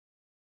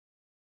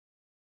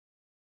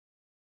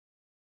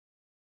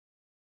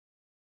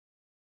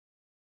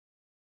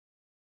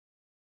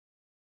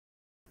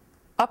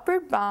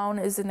Upward Bound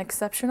is an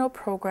exceptional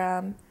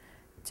program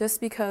just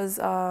because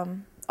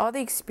all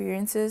the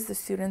experiences the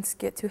students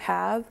get to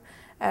have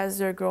as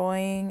they're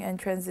growing and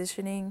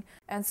transitioning.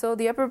 And so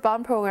the Upward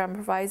Bound program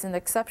provides an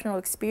exceptional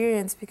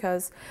experience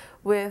because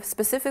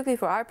specifically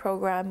for our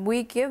program,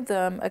 we give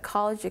them a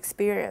college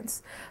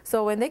experience.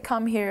 So when they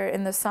come here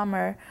in the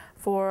summer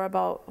for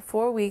about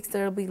 4 weeks,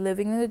 they'll be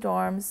living in the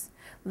dorms,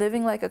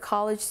 living like a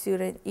college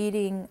student,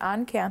 eating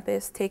on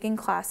campus, taking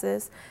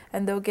classes,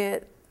 and they'll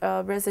get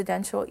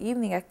residential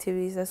evening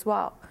activities as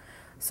well.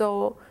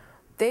 So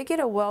they get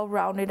a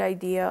well-rounded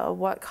idea of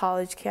what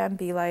college can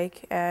be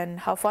like and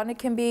how fun it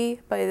can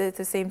be, but at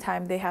the same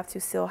time they have to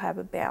still have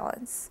a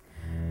balance.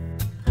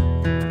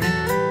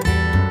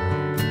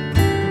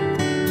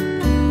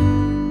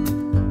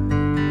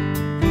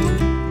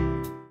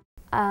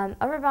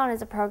 Upward Bound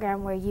is a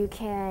program where you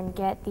can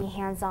get the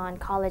hands-on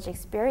college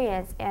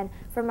experience, and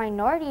for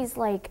minorities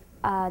like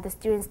the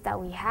students that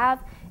we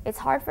have, it's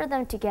hard for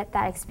them to get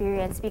that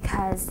experience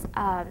because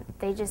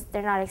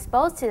they're not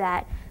exposed to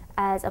that,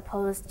 as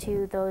opposed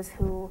to those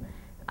who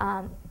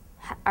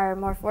are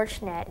more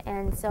fortunate.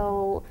 And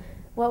so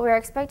what we're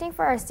expecting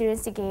for our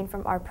students to gain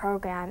from our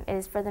program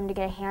is for them to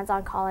get a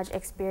hands-on college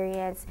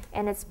experience,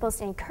 and it's supposed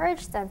to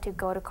encourage them to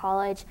go to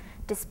college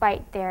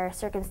despite their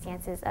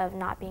circumstances of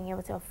not being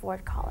able to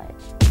afford college.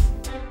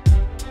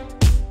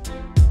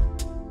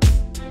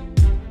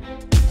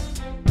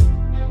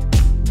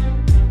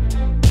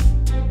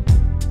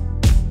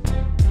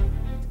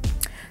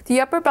 The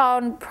Upward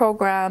Bound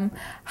program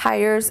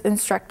hires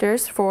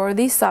instructors for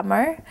the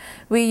summer.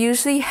 We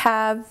usually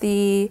have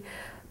the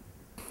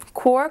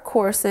core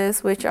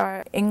courses, which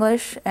are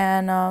English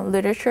and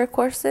literature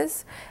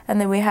courses, and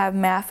then we have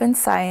math and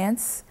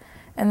science,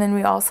 and then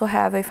we also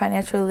have a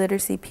financial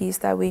literacy piece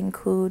that we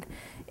include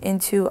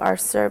into our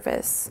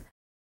service.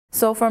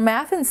 So for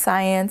math and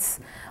science,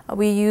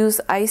 we use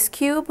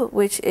IceCube,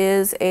 which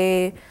is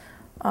a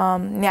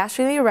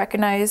nationally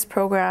recognized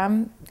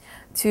program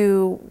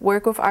to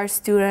work with our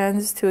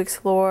students to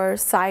explore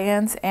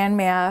science and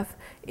math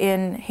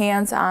in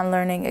hands-on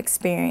learning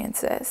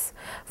experiences.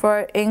 For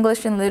our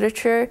English and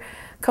literature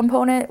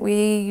component,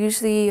 we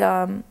usually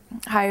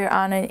hire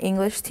on an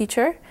English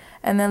teacher,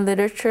 and then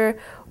literature,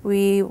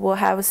 we will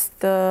have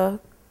the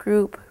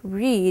group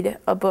read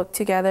a book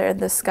together and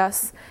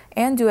discuss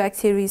and do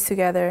activities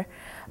together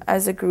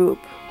as a group.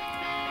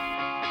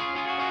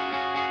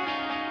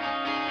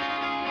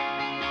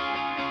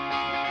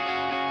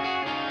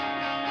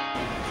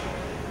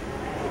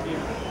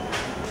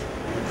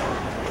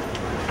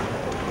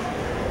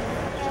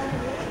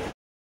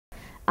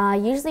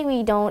 Usually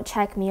we don't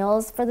check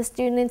meals for the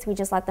students, we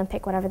just let them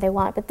pick whatever they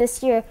want. But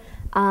this year,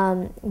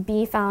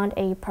 B found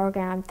a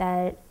program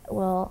that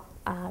will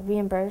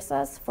reimburse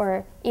us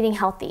for eating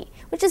healthy,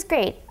 which is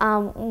great.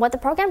 What the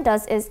program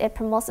does is it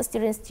promotes the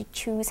students to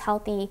choose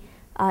healthy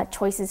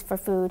choices for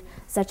food,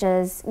 such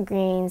as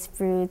grains,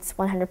 fruits,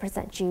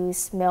 100%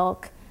 juice,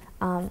 milk,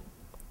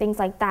 things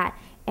like that.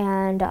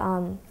 And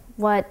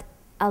what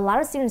a lot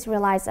of students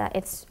realize that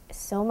it's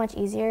so much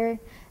easier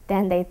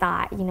than they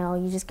thought. You know,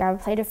 you just grab a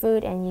plate of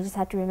food and you just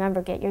have to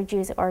remember, get your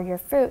juice or your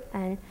fruit,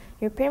 and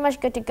you're pretty much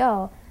good to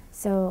go.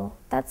 So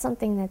that's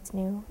something that's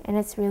new, and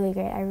it's really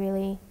great. I'm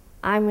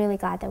really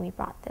glad that we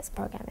brought this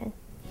program in.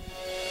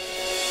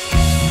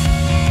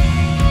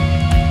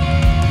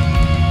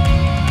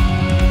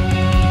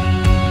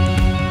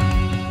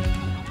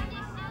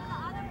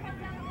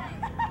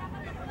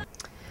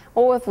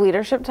 Well, with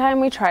leadership time,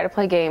 we try to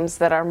play games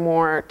that are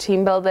more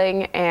team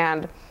building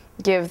and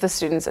give the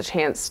students a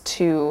chance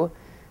to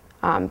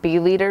be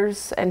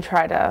leaders and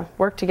try to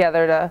work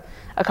together to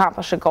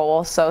accomplish a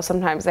goal. So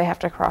sometimes they have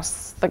to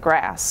cross the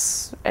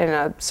grass in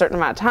a certain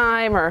amount of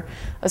time, or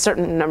a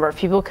certain number of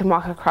people can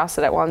walk across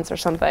it at once or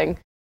something.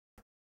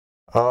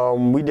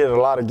 We did a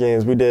lot of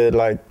games. We did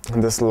like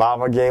this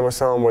lava game or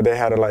something where they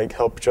had to like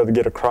help each other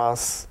get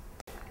across.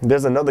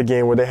 There's another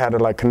game where they had to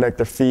like connect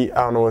their feet.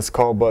 I don't know what it's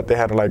called, but they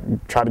had to like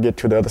try to get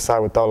to the other side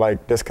without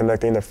like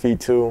disconnecting their feet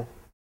too.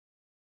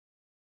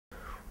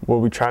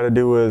 What we try to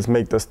do is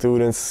make the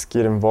students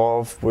get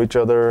involved with each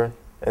other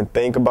and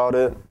think about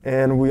it.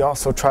 And we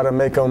also try to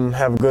make them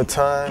have a good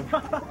time.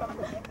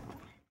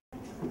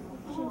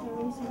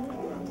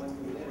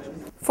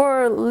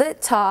 For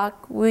Lit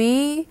Talk,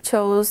 we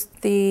chose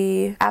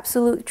the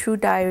Absolute True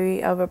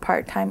Diary of a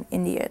Part-Time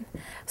Indian.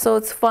 So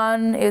it's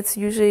fun, it's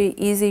usually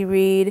easy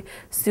read,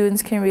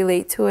 students can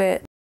relate to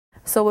it.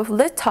 So with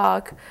Lit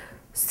Talk,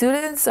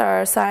 students are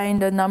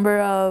assigned a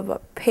number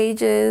of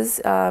pages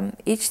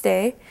each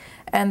day,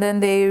 and then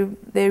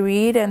they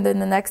read, and then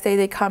the next day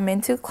they come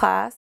into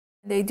class.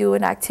 They do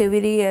an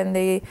activity and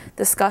they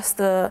discuss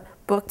the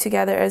book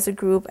together as a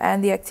group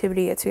and the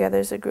activity together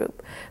as a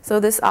group. So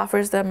this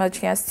offers them a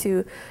chance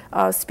to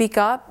speak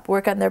up,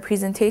 work on their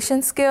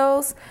presentation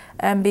skills,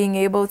 and being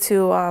able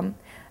to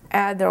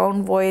add their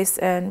own voice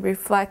and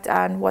reflect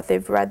on what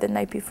they've read the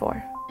night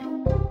before.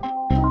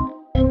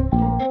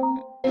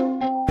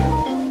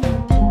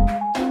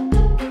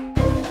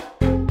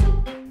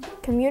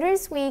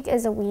 Commuters Week week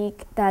is a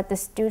week that the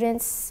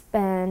students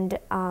spend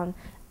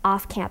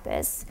off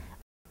campus.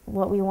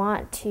 What we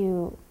want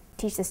to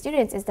teach the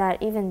students is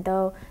that even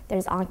though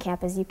there's on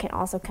campus, you can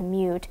also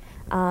commute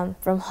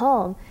from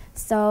home.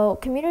 So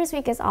Commuters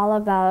Week is all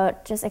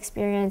about just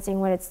experiencing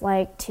what it's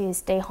like to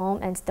stay home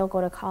and still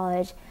go to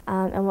college.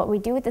 And what we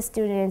do with the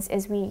students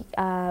is we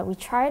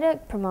try to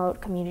promote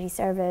community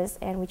service,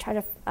 and we try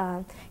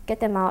to get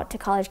them out to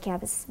college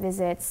campus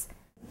visits.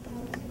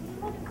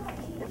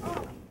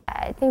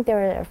 I think there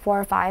were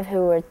 4 or 5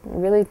 who were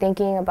really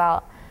thinking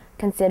about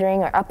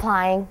considering or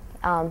applying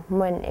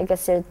when it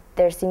gets to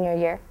their senior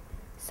year.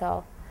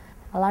 So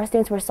a lot of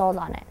students were sold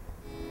on it.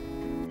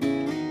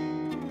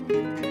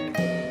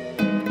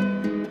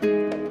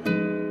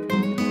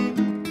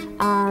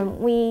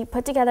 We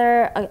put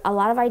together a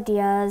lot of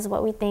ideas,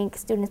 what we think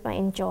students might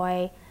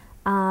enjoy,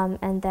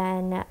 and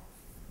then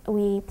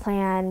we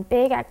plan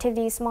big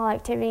activities, small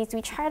activities.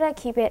 We try to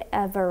keep it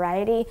a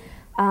variety.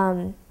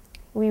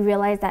 We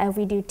realize that if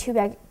we do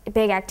 2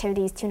 big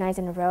activities 2 nights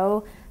in a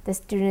row, the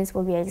students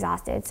will be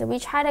exhausted. So we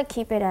try to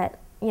keep it at,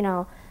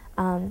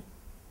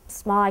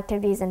 small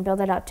activities and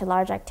build it up to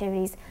large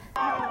activities.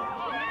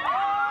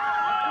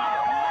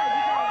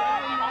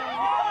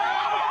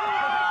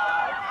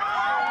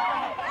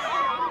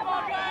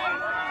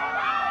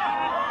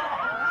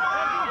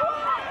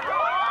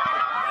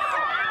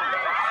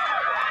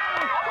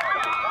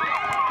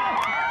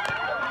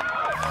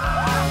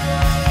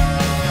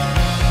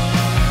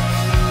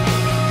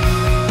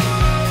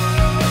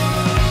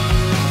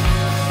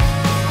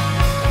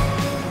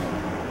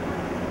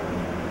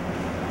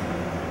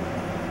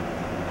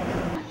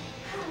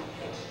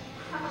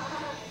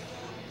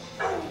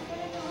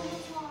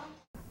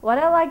 What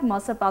I like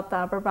most about the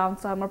Upper Bound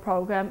Summer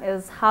Program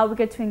is how we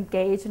get to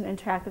engage and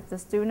interact with the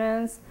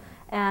students.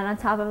 And on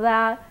top of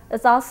that,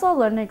 it's also a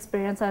learning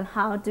experience on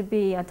how to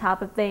be on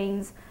top of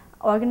things,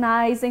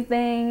 organizing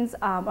things,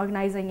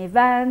 organizing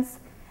events,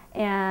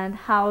 and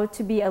how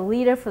to be a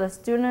leader for the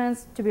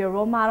students, to be a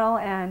role model,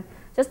 and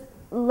just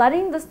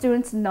letting the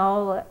students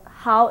know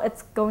how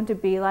it's going to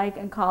be like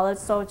in college.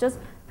 So just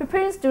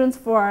preparing students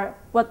for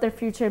what their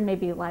future may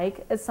be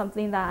like is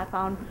something that I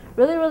found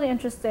really, really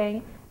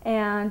interesting.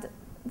 And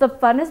the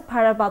funnest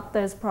part about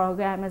this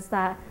program is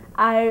that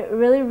I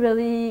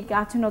really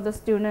got to know the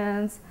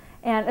students,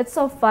 and it's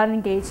so fun,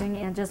 engaging,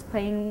 and just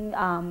playing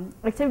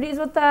activities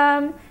with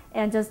them,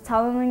 and just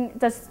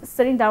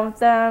sitting down with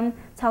them,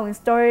 telling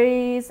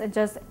stories, and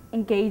just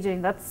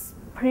engaging. That's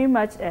pretty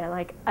much it.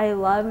 Like, I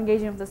love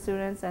engaging with the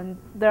students, and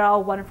they're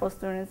all wonderful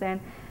students,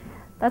 and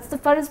that's the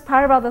funnest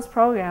part about this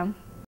program.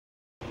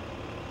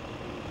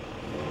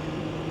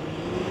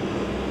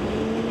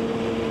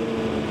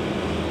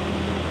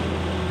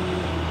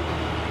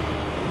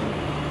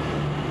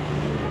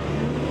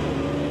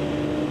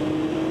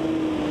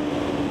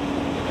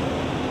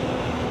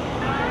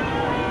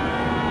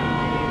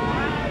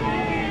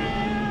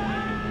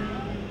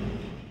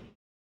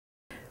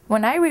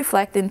 When I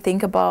reflect and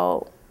think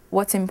about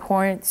what's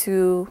important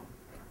to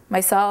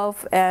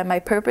myself and my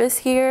purpose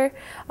here,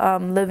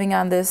 living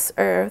on this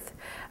earth,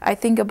 I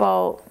think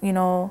about,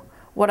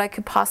 what I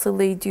could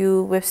possibly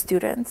do with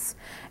students.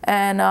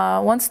 And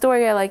one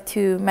story I like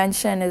to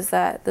mention is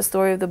that the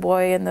story of the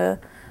boy and the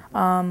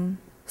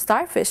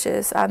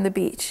starfishes on the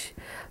beach.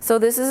 So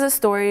this is a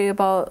story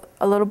about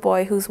a little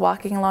boy who's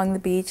walking along the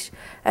beach,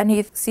 and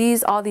he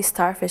sees all these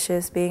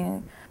starfishes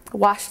being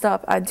washed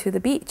up onto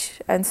the beach.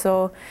 And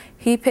so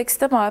he picks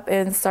them up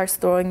and starts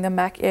throwing them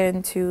back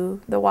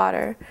into the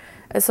water.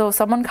 And so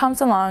someone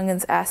comes along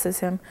and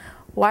asks him,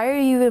 why are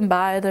you even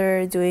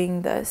bother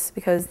doing this?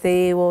 Because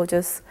they will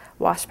just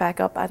wash back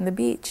up on the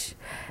beach.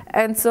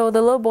 And so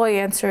the little boy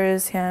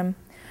answers him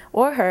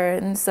or her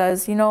and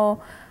says, the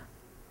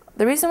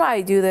reason why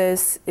I do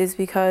this is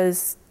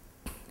because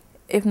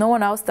if no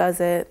one else does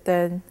it,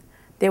 then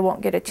they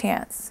won't get a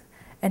chance.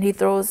 And he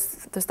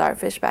throws the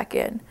starfish back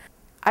in.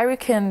 I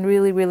can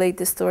really relate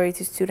this story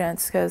to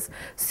students, because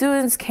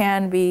students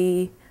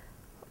they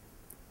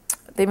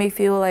may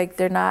feel like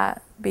they're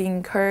not being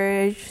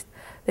encouraged,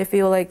 they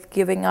feel like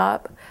giving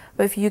up,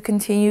 but if you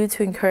continue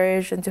to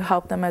encourage and to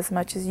help them as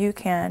much as you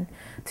can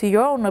to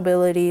your own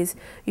abilities,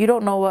 you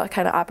don't know what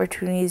kind of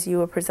opportunities you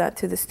will present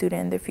to the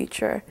student in the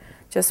future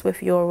just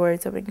with your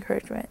words of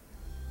encouragement.